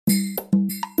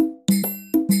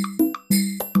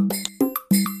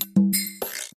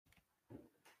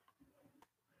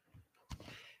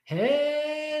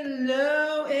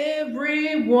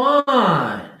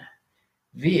everyone.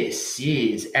 This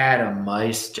is Adam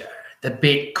Meister, the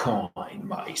Bitcoin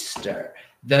Meister,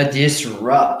 the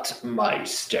Disrupt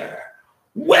Meister.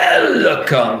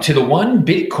 Welcome to the One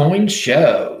Bitcoin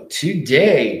Show.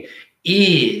 Today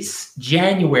is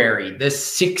January the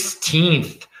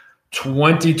 16th,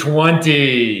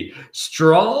 2020.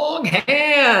 Strong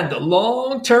hand,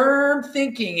 long-term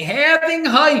thinking, having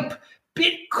hype.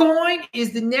 Bitcoin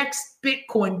is the next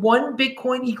Bitcoin. One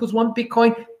Bitcoin equals one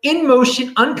Bitcoin in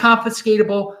motion,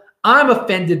 unconfiscatable. I'm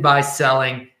offended by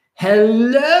selling.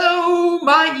 Hello,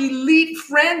 my elite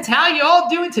friends. How y'all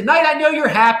doing tonight? I know you're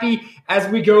happy as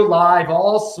we go live.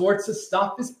 All sorts of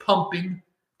stuff is pumping.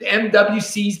 The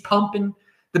MWC is pumping.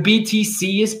 The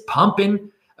BTC is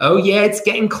pumping. Oh, yeah, it's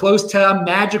getting close to a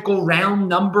magical round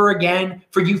number again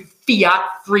for you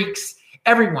fiat freaks.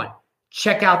 Everyone,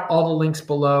 check out all the links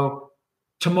below.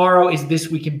 Tomorrow is This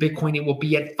Week in Bitcoin. It will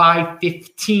be at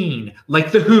 5:15,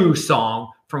 like the Who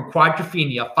song from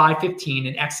Quadrophenia, 5:15,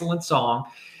 an excellent song.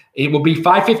 It will be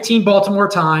 5:15 Baltimore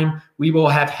time. We will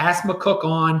have Has McCook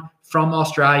on from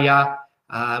Australia.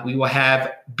 We will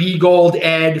have B Gold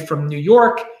Ed from New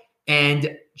York.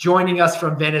 And joining us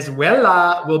from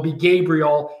Venezuela will be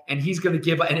Gabriel. And he's going to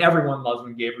give, and everyone loves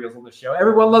when Gabriel's on the show.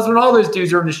 Everyone loves when all those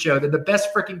dudes are on the show. They're the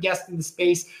best freaking guests in the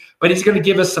space. But he's going to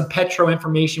give us some petro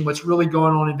information, what's really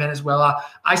going on in Venezuela.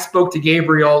 I spoke to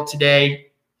Gabriel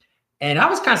today, and I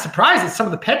was kind of surprised at some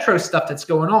of the petro stuff that's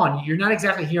going on. You're not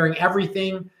exactly hearing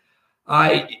everything.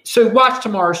 So watch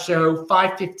tomorrow's show,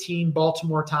 5:15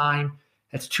 Baltimore time.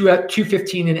 That's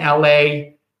 2:15 in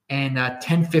LA and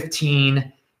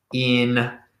 10:15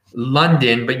 in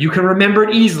London. But you can remember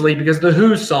it easily because the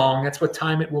Who song, that's what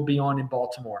time it will be on in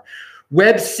Baltimore.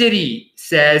 Web City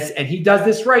says, and he does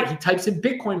this right. He types in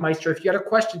Bitcoin Meister. If you got a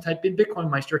question, type in Bitcoin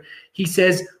Meister. He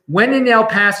says, when in El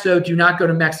Paso, do not go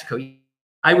to Mexico.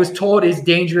 I was told it's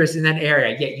dangerous in that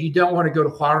area. Yet you don't want to go to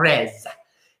Juarez.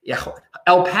 Yeah,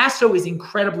 El Paso is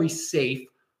incredibly safe.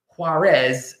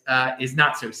 Juarez is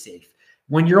not so safe.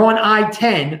 When you're on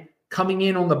I-10 coming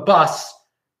in on the bus,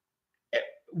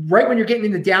 right when you're getting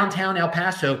into downtown El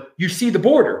Paso, you see the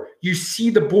border. You see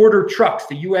the border trucks,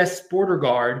 the U.S. border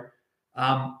guard.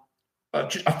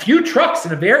 A few trucks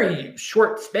in a very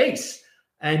short space.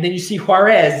 And then you see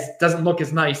Juarez doesn't look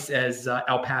as nice as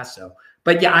El Paso.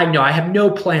 But yeah, I know I have no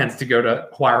plans to go to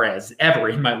Juarez ever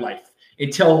in my life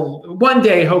until one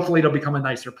day, hopefully it'll become a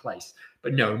nicer place.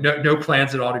 But no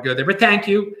plans at all to go there. But thank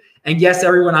you. And yes,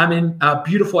 everyone, I'm in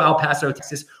beautiful El Paso,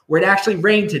 Texas, where it actually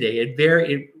rained today.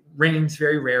 It rains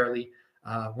very rarely.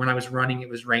 When I was running, it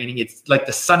was raining. It's like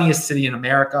the sunniest city in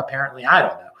America, apparently. I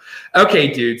don't know.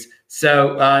 Okay, dudes.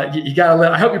 So you got a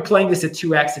little. I hope you're playing this at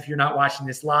 2x. If you're not watching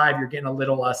this live, you're getting a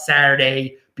little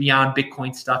Saturday Beyond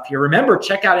Bitcoin stuff here. Remember,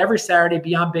 check out every Saturday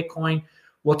Beyond Bitcoin.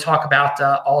 We'll talk about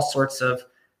all sorts of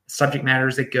subject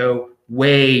matters that go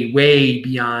way, way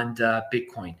beyond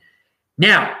Bitcoin.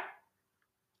 Now,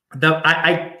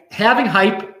 having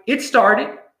hype. It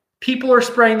started. People are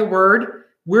spreading the word.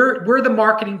 We're the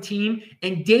marketing team,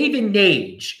 and David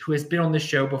Nage, who has been on the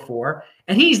show before,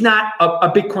 and he's not a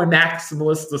Bitcoin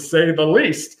maximalist to say the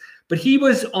least, but he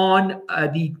was on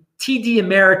the TD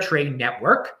Ameritrade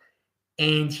network,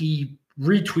 and he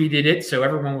retweeted it so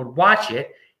everyone would watch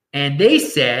it. And they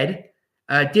said,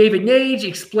 David Nage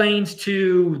explains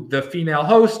to the female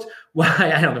host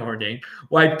why, I don't know her name,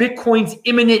 why Bitcoin's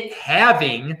imminent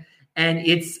halving and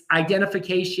its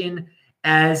identification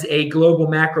as a global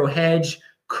macro hedge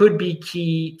could be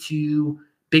key to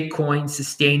Bitcoin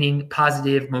sustaining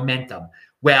positive momentum.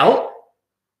 Well,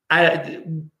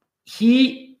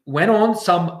 he went on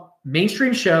some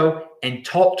mainstream show and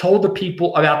told the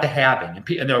people about the halving.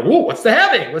 And they're, whoa, what's the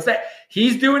halving? What's that?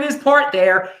 He's doing his part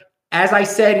there. As I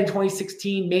said, in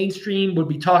 2016, mainstream would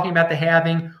be talking about the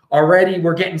halving. Already,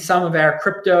 we're getting some of our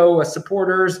crypto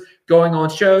supporters going on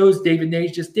shows. David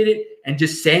Nage just did it and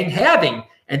just saying halving.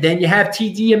 And then you have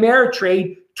TD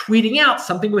Ameritrade tweeting out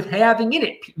something with halving in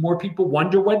it. More people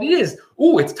wonder what it is.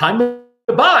 Oh, it's time to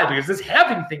buy because this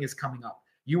halving thing is coming up.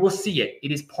 You will see it.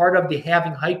 It is part of the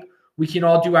halving hype. We can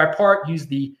all do our part. Use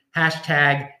the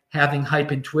hashtag halving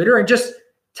hype in Twitter and just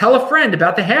tell a friend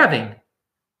about the halving.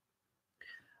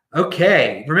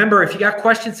 Okay. Remember, if you got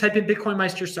questions, type in Bitcoin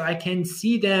Meister so I can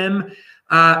see them.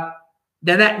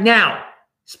 Now,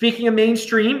 speaking of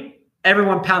mainstream,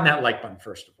 everyone pound that like button,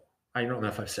 first of all. I don't know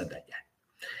if I've said that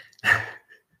yet.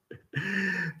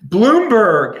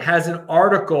 Bloomberg has an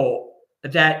article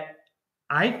that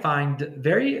I find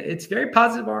it's a very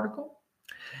positive article.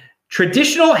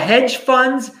 Traditional hedge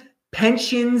funds,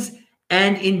 pensions,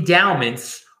 and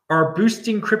endowments are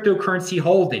boosting cryptocurrency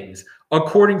holdings,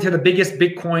 according to the biggest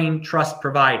Bitcoin trust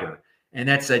provider. and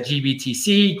that's a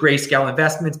GBTC, Grayscale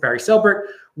Investments, Barry Silbert,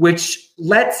 which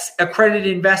lets accredited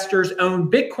investors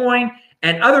own Bitcoin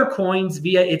and other coins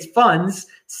via its funds,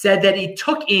 said that it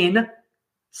took in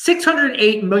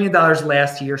 $608 million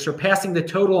last year, surpassing the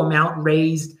total amount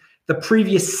raised the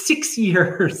previous 6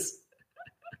 years.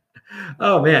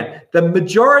 Oh, man. The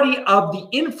majority of the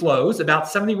inflows, about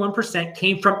 71%,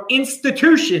 came from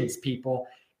institutions, people.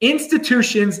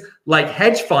 Institutions like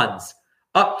hedge funds,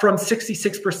 up from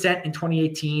 66% in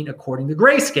 2018, according to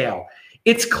Grayscale.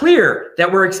 It's clear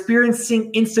that we're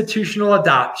experiencing institutional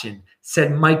adoption,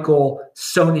 said Michael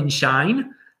Sonnenschein,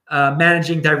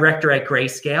 managing director at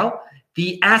Grayscale.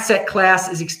 The asset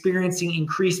class is experiencing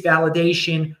increased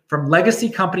validation from legacy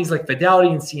companies like Fidelity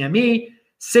and CME,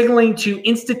 signaling to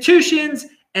institutions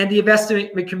and the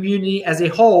investment community as a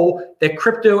whole that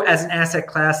crypto as an asset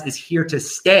class is here to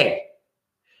stay.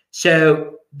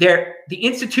 So the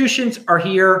institutions are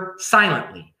here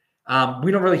silently.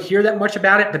 We don't really hear that much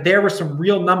about it, but there were some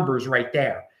real numbers right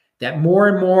there that more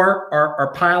and more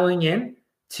are piling in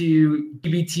to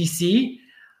GBTC,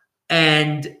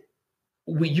 and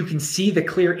you can see the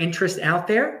clear interest out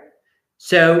there.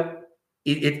 So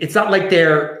it's not like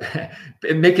they're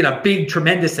making a big,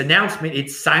 tremendous announcement.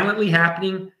 It's silently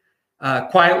happening,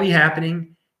 quietly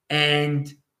happening.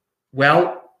 And,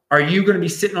 well, are you going to be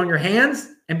sitting on your hands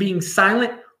and being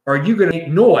silent, or are you going to make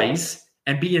noise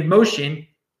and be in motion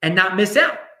and not miss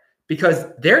out? Because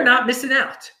they're not missing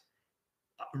out.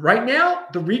 Right now,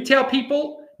 the retail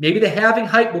people, maybe the halving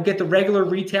hype will get the regular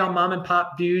retail mom and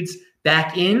pop dudes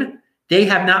back in. They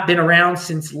have not been around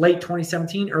since late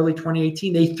 2017, early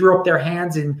 2018. They threw up their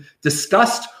hands in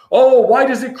disgust. Oh, why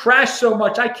does it crash so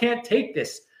much? I can't take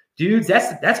this. Dudes,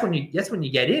 that's when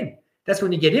you get in. That's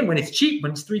when you get in, when it's cheap,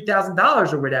 when it's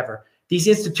 $3,000 or whatever. These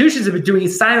institutions have been doing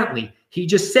it silently. He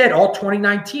just said all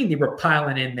 2019 they were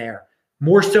piling in there,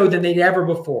 more so than they'd ever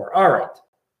before. All right.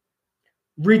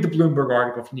 Read the Bloomberg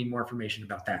article if you need more information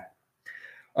about that.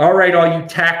 All right, all you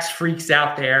tax freaks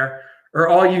out there, or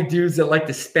all you dudes that like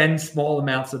to spend small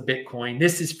amounts of Bitcoin,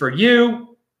 this is for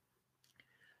you.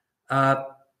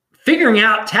 Figuring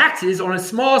out taxes on a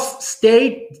small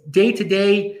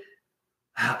day-to-day,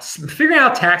 figuring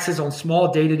out taxes on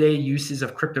small day-to-day uses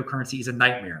of cryptocurrency is a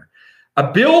nightmare.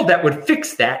 A bill that would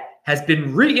fix that has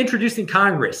been reintroduced in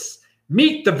Congress.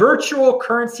 Meet the Virtual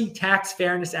Currency Tax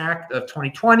Fairness Act of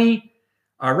 2020.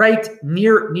 All right,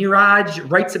 Neeraj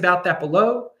writes about that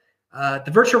below.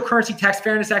 The Virtual Currency Tax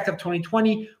Fairness Act of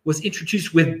 2020 was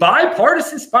introduced with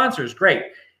bipartisan sponsors. Great.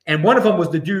 And one of them was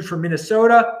the dude from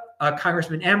Minnesota,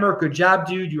 Congressman Emmer. Good job,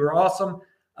 dude. You were awesome.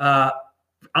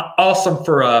 Awesome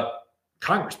for a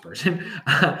congressperson.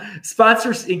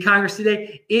 Sponsors in Congress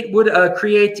today. It would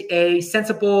create a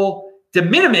sensible de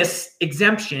minimis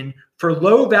exemption for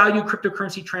low-value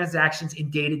cryptocurrency transactions in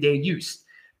day-to-day use.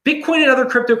 Bitcoin and other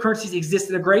cryptocurrencies exist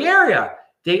in a gray area.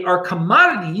 They are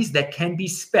commodities that can be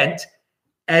spent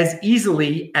as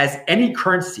easily as any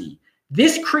currency.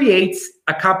 This creates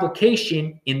a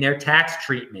complication in their tax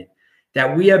treatment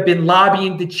that we have been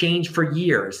lobbying to change for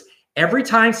years. Every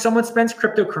time someone spends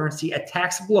cryptocurrency, a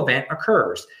taxable event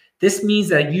occurs. This means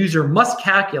that a user must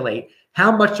calculate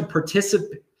how much a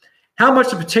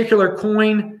particular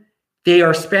coin they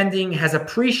are spending has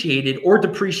appreciated or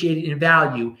depreciated in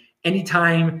value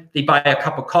anytime they buy a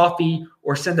cup of coffee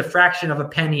or send a fraction of a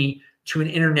penny to an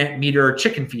internet meter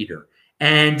chicken feeder.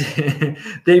 And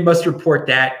they must report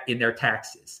that in their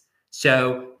taxes.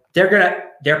 So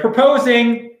they're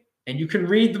proposing, and you can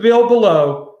read the bill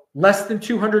below, less than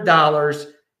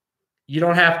 $200. You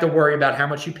don't have to worry about how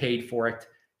much you paid for it.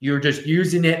 You're just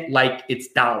using it like it's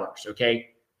dollars, okay?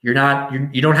 You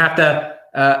don't have to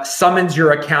summons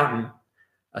your accountant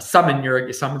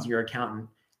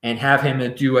and have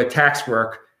him do a tax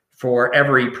work for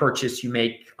every purchase you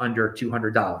make under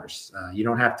 $200. You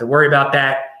don't have to worry about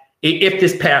that if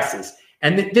this passes.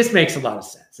 And this makes a lot of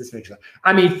sense.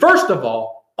 I mean, first of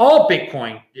all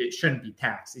Bitcoin, it shouldn't be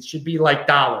taxed. It should be like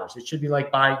dollars. It should be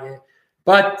like buying it.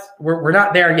 But we're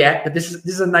not there yet. But this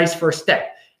is a nice first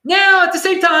step. Now, at the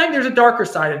same time, there's a darker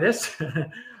side of this.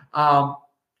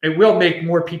 It will make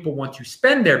more people want to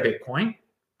spend their Bitcoin.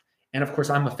 And of course,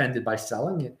 I'm offended by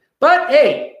selling it. But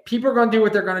hey, people are going to do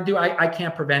what they're going to do. I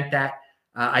can't prevent that.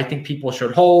 I think people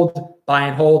should buy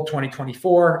and hold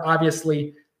 2024,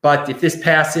 obviously. But if this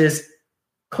passes,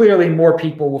 clearly more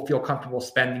people will feel comfortable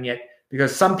spending it,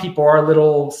 because some people are a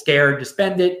little scared to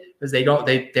spend it because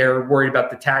they're worried about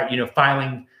the tax,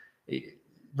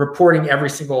 reporting every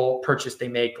single purchase they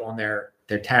make on their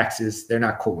taxes. They're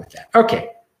not cool with that.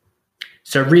 Okay.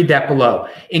 So read that below.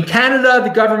 In Canada, the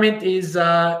government is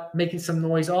making some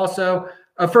noise also.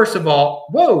 First of all,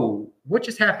 whoa, what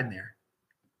just happened there?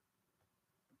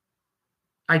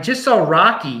 I just saw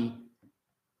Rocky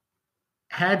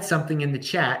had something in the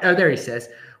chat. Oh, there he says,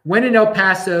 when in El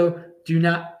Paso, do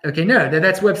not. Okay, no,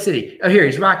 that's Web City. Oh, here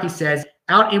he's. Rocky says,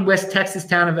 out in West Texas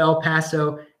town of El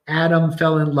Paso, Adam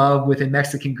fell in love with a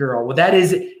Mexican girl. Well, that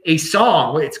is a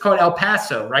song. It's called El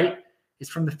Paso, right? It's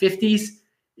from the 50s.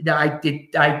 No, I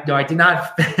did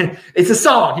not. It's a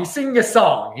song. He's singing a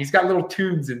song. He's got little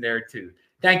tunes in there too.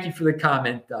 Thank you for the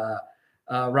comment,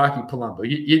 Rocky Palumbo.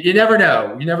 You never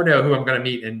know. You never know who I'm going to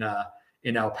meet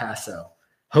in El Paso.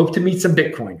 Hope to meet some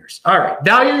Bitcoiners. All right,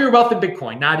 value your wealth in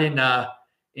Bitcoin, not in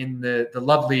the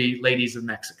lovely ladies of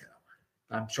Mexico.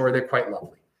 I'm sure they're quite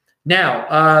lovely.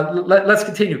 Now, let's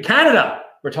continue. Canada.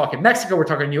 We're talking Mexico. We're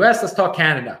talking U.S. Let's talk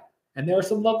Canada. And there are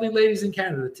some lovely ladies in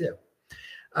Canada too.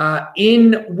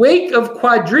 In wake of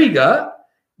Quadriga,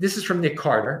 this is from Nick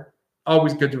Carter.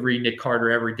 Always good to read Nick Carter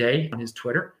every day on his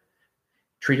Twitter.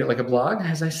 Treat it like a blog,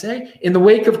 as I say. In the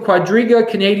wake of Quadriga,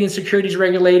 Canadian securities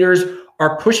regulators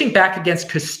are pushing back against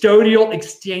custodial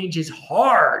exchanges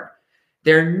hard.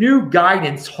 Their new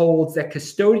guidance holds that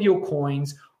custodial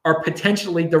coins are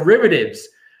potentially derivatives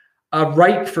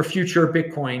ripe for future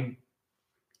Bitcoin.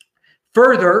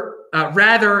 Further,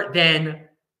 rather than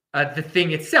the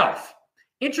thing itself.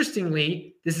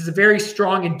 Interestingly, this is a very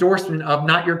strong endorsement of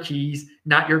not your keys,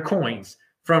 not your coins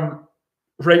from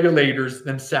regulators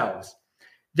themselves.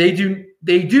 They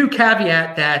do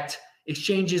caveat that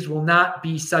exchanges will not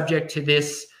be subject to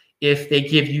this if they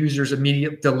give users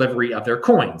immediate delivery of their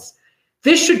coins.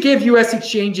 This should give U.S.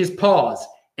 exchanges pause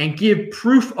and give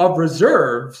proof of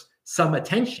reserves some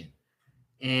attention.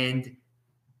 And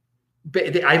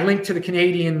I linked to the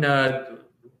Canadian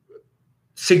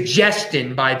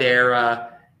suggestion by their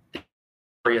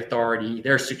authority,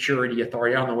 their security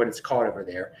authority. I don't know what it's called over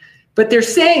there. But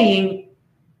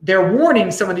they're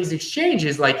warning some of these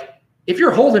exchanges, like, if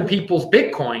you're holding people's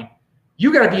Bitcoin,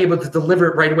 you got to be able to deliver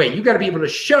it right away. You got to be able to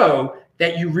show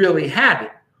that you really have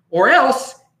it, or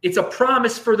else it's a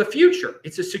promise for the future.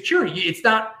 It's a security. It's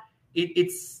not.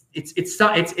 It's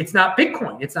not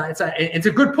Bitcoin. It's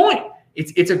a good point.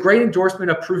 It's a great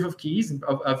endorsement of proof of keys and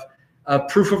of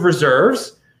proof of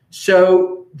reserves.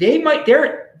 So they've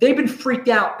been freaked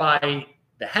out by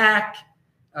the hack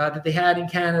that they had in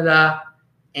Canada,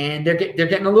 and they're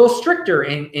getting a little stricter.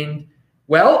 And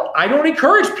well, I don't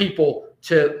encourage people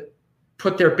to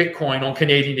put their Bitcoin on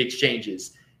Canadian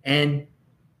exchanges, and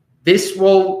this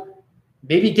will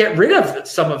maybe get rid of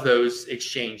some of those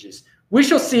exchanges. We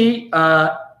shall see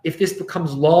if this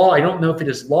becomes law. I don't know if it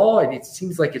is law. It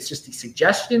seems like it's just a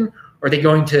suggestion. Are they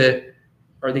going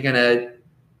to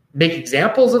make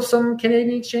examples of some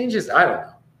Canadian exchanges? I don't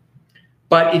know.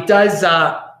 But it does,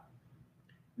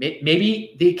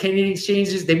 maybe the Canadian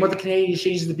exchanges, they want the Canadian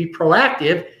exchanges to be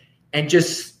proactive and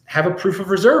just have a proof of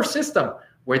reserve system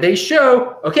where they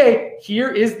show, okay, here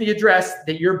is the address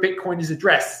that your Bitcoin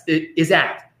is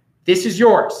at. This is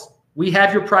yours. We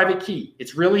have your private key.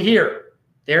 It's really here.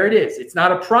 There it is. It's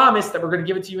not a promise that we're going to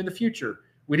give it to you in the future.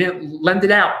 We didn't lend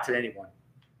it out to anyone,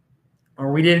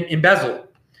 or we didn't embezzle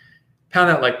it. Pound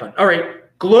that like button. All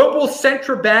right. Global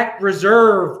Central Bank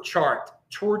Reserve chart.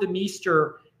 Tor de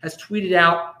Meester has tweeted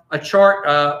out a chart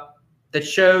that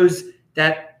shows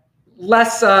that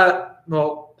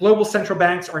global central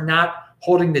banks are not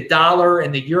holding the dollar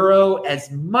and the euro as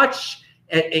much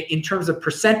in terms of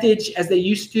percentage as they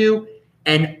used to,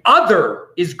 and other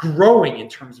is growing in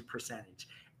terms of percentage.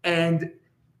 And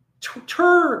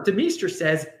Tor de Meester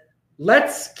says,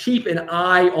 let's keep an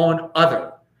eye on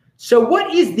other. So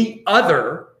what is the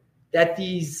other that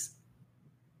these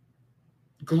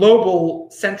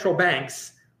global central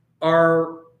banks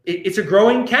are? It's a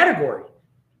growing category,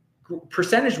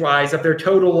 percentage-wise, of their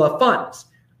total funds.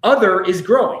 Other is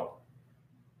growing.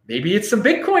 Maybe it's some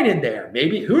Bitcoin in there.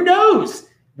 Maybe, who knows?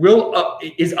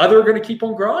 Is other going to keep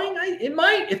on growing? It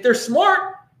might, if they're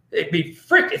smart. It'd be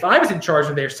frick. If I was in charge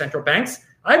of their central banks,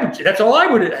 that's all I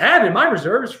would have in my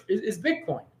reserves is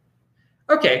Bitcoin.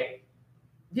 Okay.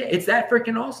 Yeah, it's that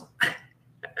freaking awesome.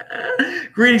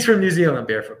 Greetings from New Zealand,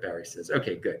 Barefoot Barry says.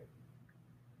 Okay, good.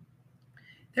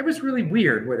 That was really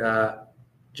weird. What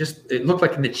it looked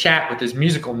like in the chat with those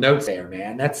musical notes there,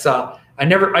 man. That's I've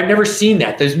never seen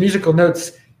that. Those musical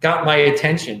notes got my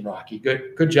attention, Rocky.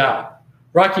 Good job.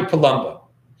 Rocky Palumbo.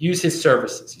 Use his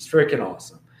services. He's freaking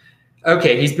awesome.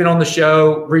 Okay, he's been on the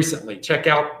show recently. Check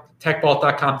out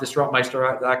techvault.com,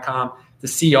 disruptmeister.com to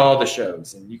see all the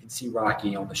shows. And you can see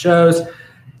Rocky on the shows.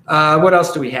 What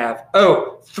else do we have?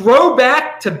 Oh,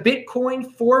 throwback to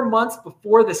Bitcoin 4 months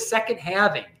before the second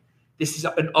halving. This is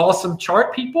an awesome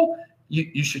chart, people.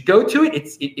 You should go to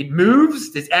it. It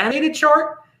moves, this animated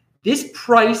chart.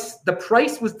 the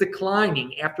price was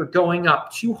declining after going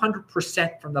up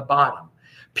 200% from the bottom.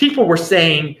 People were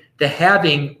saying the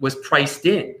halving was priced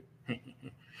in.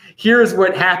 Here's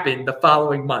what happened the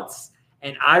following months.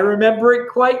 And I remember it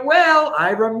quite well. I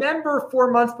remember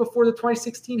 4 months before the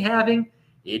 2016 halving,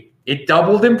 it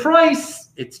doubled in price.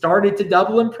 It started to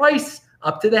double in price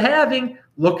up to the halving.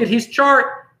 Look at his chart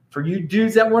for you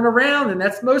dudes that weren't around, and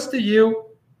that's most of you.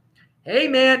 Hey,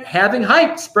 man, halving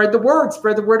hype. Spread the word.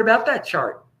 Spread the word about that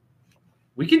chart.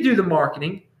 We can do the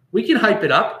marketing. We can hype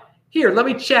it up. Here, let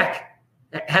me check.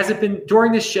 Has it been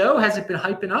during this show? Has it been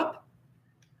hyping up?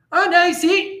 Oh, no, you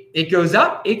see, it goes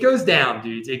up, it goes down,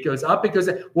 dudes. It goes up, it goes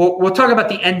down. We'll talk about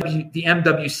the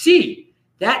MWC.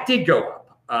 That did go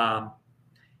up.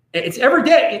 It's every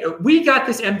day. We got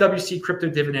this MWC crypto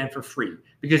dividend for free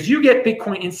because you get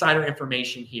Bitcoin insider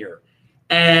information here.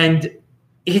 And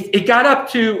it got up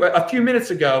to, a few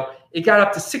minutes ago, it got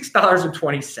up to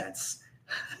 $6.20,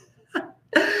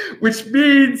 which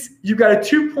means you got a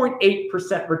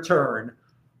 2.8% return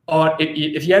on,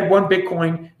 if you had one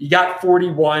Bitcoin, you got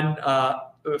 41,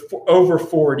 over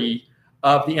 40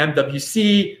 of the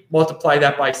MWC, multiply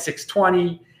that by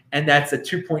 620, and that's a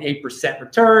 2.8%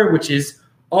 return, which is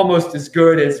almost as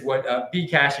good as what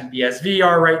Bcash and BSV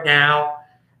are right now.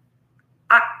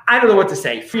 I don't know what to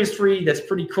say. Free is free. That's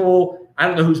pretty cool. I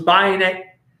don't know who's buying it.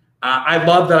 I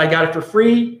love that I got it for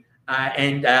free,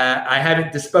 and I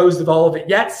haven't disposed of all of it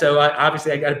yet. So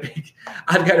obviously, I've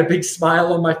got a big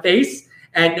smile on my face,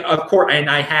 and of course, and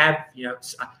I have,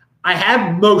 I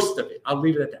have most of it. I'll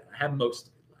leave it at that. I have most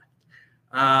of it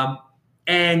left.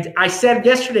 And I said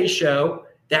yesterday's show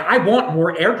that I want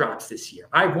more airdrops this year.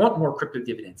 I want more crypto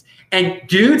dividends. And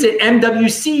dudes at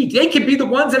MWC, they could be the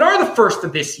ones that are the first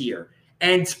of this year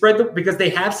and spread because they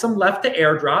have some left to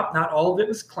airdrop. Not all of it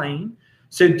was claimed.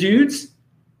 So dudes,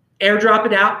 airdrop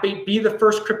it out. Be the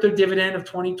first crypto dividend of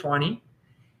 2020.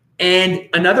 And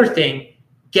another thing,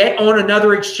 get on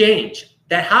another exchange.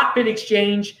 That Hotbit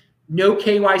exchange, no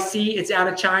KYC, it's out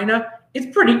of China.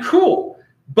 It's pretty cool.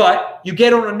 But you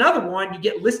get on another one, you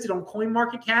get listed on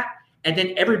CoinMarketCap, and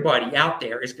then everybody out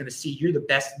there is going to see you're the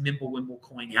best Mimblewimble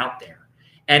coin out there.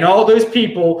 And all those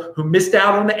people who missed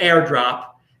out on the airdrop,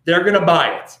 they're going to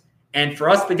buy it. And for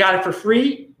us that got it for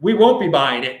free, we won't be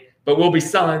buying it, but we'll be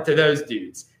selling it to those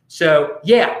dudes. So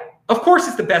yeah, of course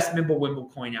it's the best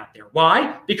Mimblewimble coin out there.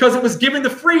 Why? Because it was given the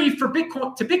free for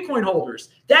Bitcoin to Bitcoin holders.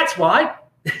 That's why.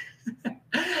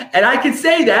 And I can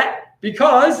say that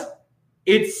because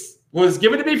it was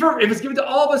given to me it was given to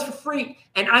all of us for free.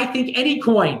 And I think any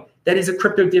coin that is a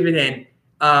crypto dividend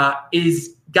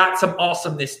is got some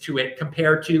awesomeness to it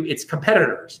compared to its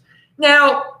competitors.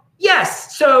 Now,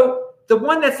 yes, so the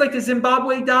one that's like the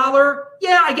Zimbabwe dollar,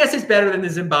 yeah, I guess it's better than the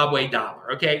Zimbabwe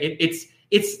dollar. Okay, it's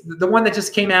the one that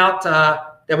just came out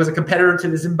that was a competitor to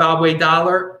the Zimbabwe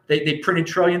dollar. They printed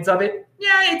trillions of it.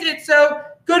 Yeah, it's so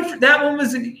good. That one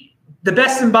was the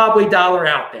best Zimbabwe dollar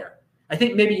out there. I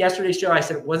think maybe yesterday's show I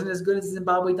said it wasn't as good as the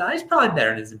Zimbabwe dollar. It's probably better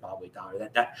than the Zimbabwe dollar.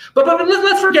 But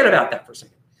let's forget about that for a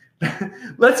second.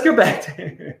 Let's go back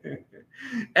to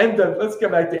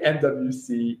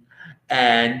MWC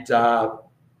and I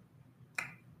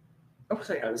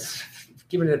was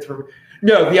giving it to.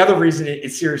 No, the other reason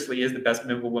it seriously is the best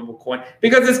Mimblewimble coin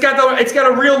because it's got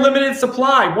a real limited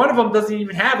supply. One of them doesn't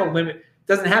even have a limit.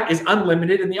 Is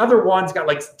unlimited, and the other one's got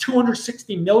like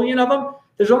 260 million of them.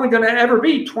 There's only going to ever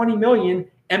be 20 million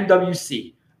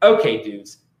MWC. Okay,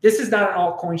 dudes, this is not an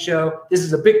altcoin show. This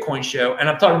is a Bitcoin show, and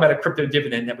I'm talking about a crypto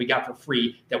dividend that we got for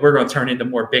free that we're going to turn into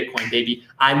more Bitcoin, baby.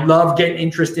 I love getting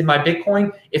interest in my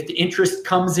Bitcoin. If the interest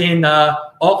comes in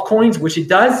altcoins, which it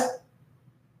does,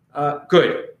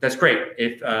 good. That's great.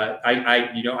 If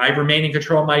I remain in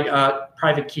control of my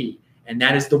private key, and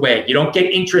that is the way. You don't get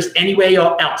interest any way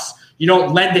else. You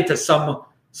don't lend it to some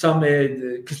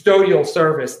custodial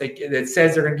service that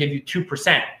says they're going to give you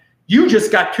 2%. You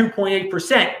just got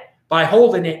 2.8% by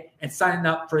holding it and signing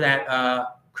up for that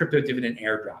crypto dividend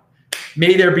airdrop.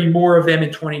 May there be more of them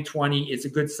in 2020. It's a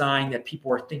good sign that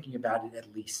people are thinking about it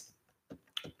at least.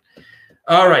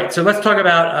 All right, so let's talk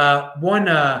about one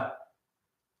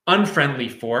unfriendly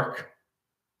fork.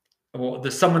 Well,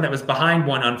 there's someone that was behind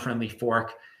one unfriendly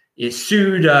fork is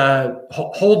sued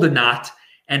Holdenot.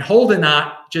 And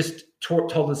Holdenot just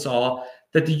told us all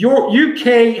that the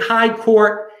UK High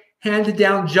Court handed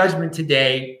down judgment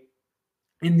today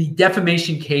in the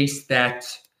defamation case that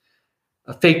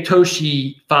Fake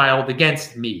Toshi filed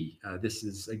against me. This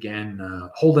is, again,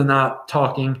 Holdenot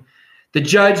talking. The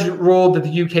judge ruled that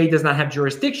the UK does not have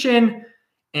jurisdiction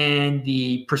and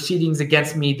the proceedings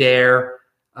against me there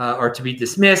are to be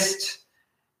dismissed.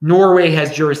 Norway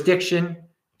has jurisdiction.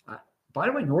 By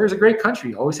the way, Norway is a great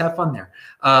country. Always have fun there.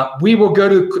 We will go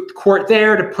to court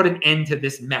there to put an end to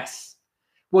this mess.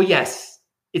 Well, yes,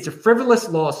 it's a frivolous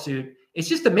lawsuit. It's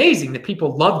just amazing that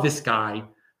people love this guy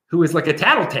who is like a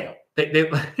tattletale. This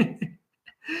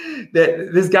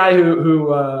guy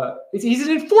he's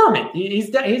an informant.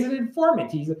 He's an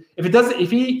informant.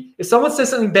 If someone says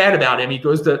something bad about him, he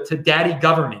goes to daddy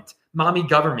government, mommy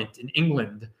government in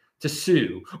England to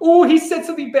sue. Oh, he said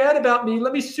something bad about me.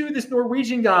 Let me sue this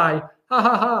Norwegian guy. Ha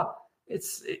ha ha.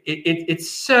 It's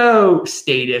so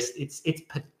statist. It's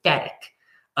pathetic.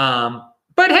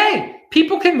 But hey,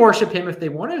 people can worship him if they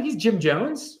want to. He's Jim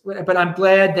Jones. But I'm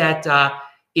glad that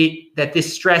that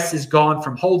this stress is gone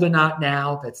from Holdenot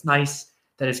now. That's nice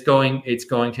that it's going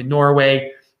to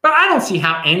Norway. But I don't see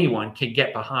how anyone can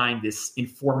get behind this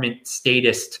informant,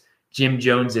 statist, Jim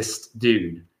Jonesist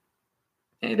dude.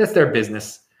 Hey, that's their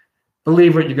business.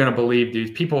 Believe what you're going to believe, dudes.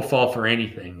 People fall for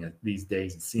anything these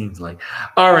days, it seems like.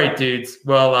 All right, dudes.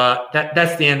 Well,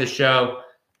 that's the end of the show.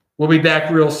 We'll be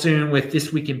back real soon with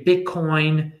This Week in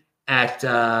Bitcoin at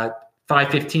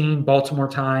 5:15 Baltimore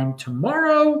time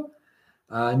tomorrow.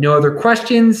 No other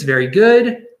questions. Very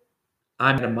good.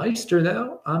 I'm the Meister,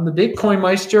 though. I'm the Bitcoin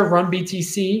Meister, run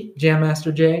BTC, Jam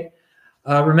Master J.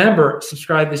 Remember,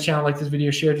 subscribe to this channel, like this video,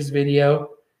 share this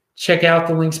video. Check out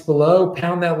the links below.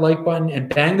 Pound that like button and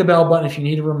bang the bell button if you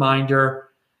need a reminder.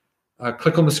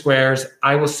 Click on the squares.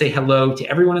 I will say hello to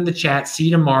everyone in the chat. See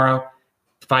you tomorrow,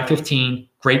 5:15.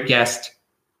 Great guest.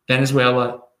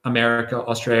 Venezuela, America,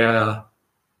 Australia.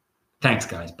 Thanks,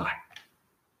 guys. Bye.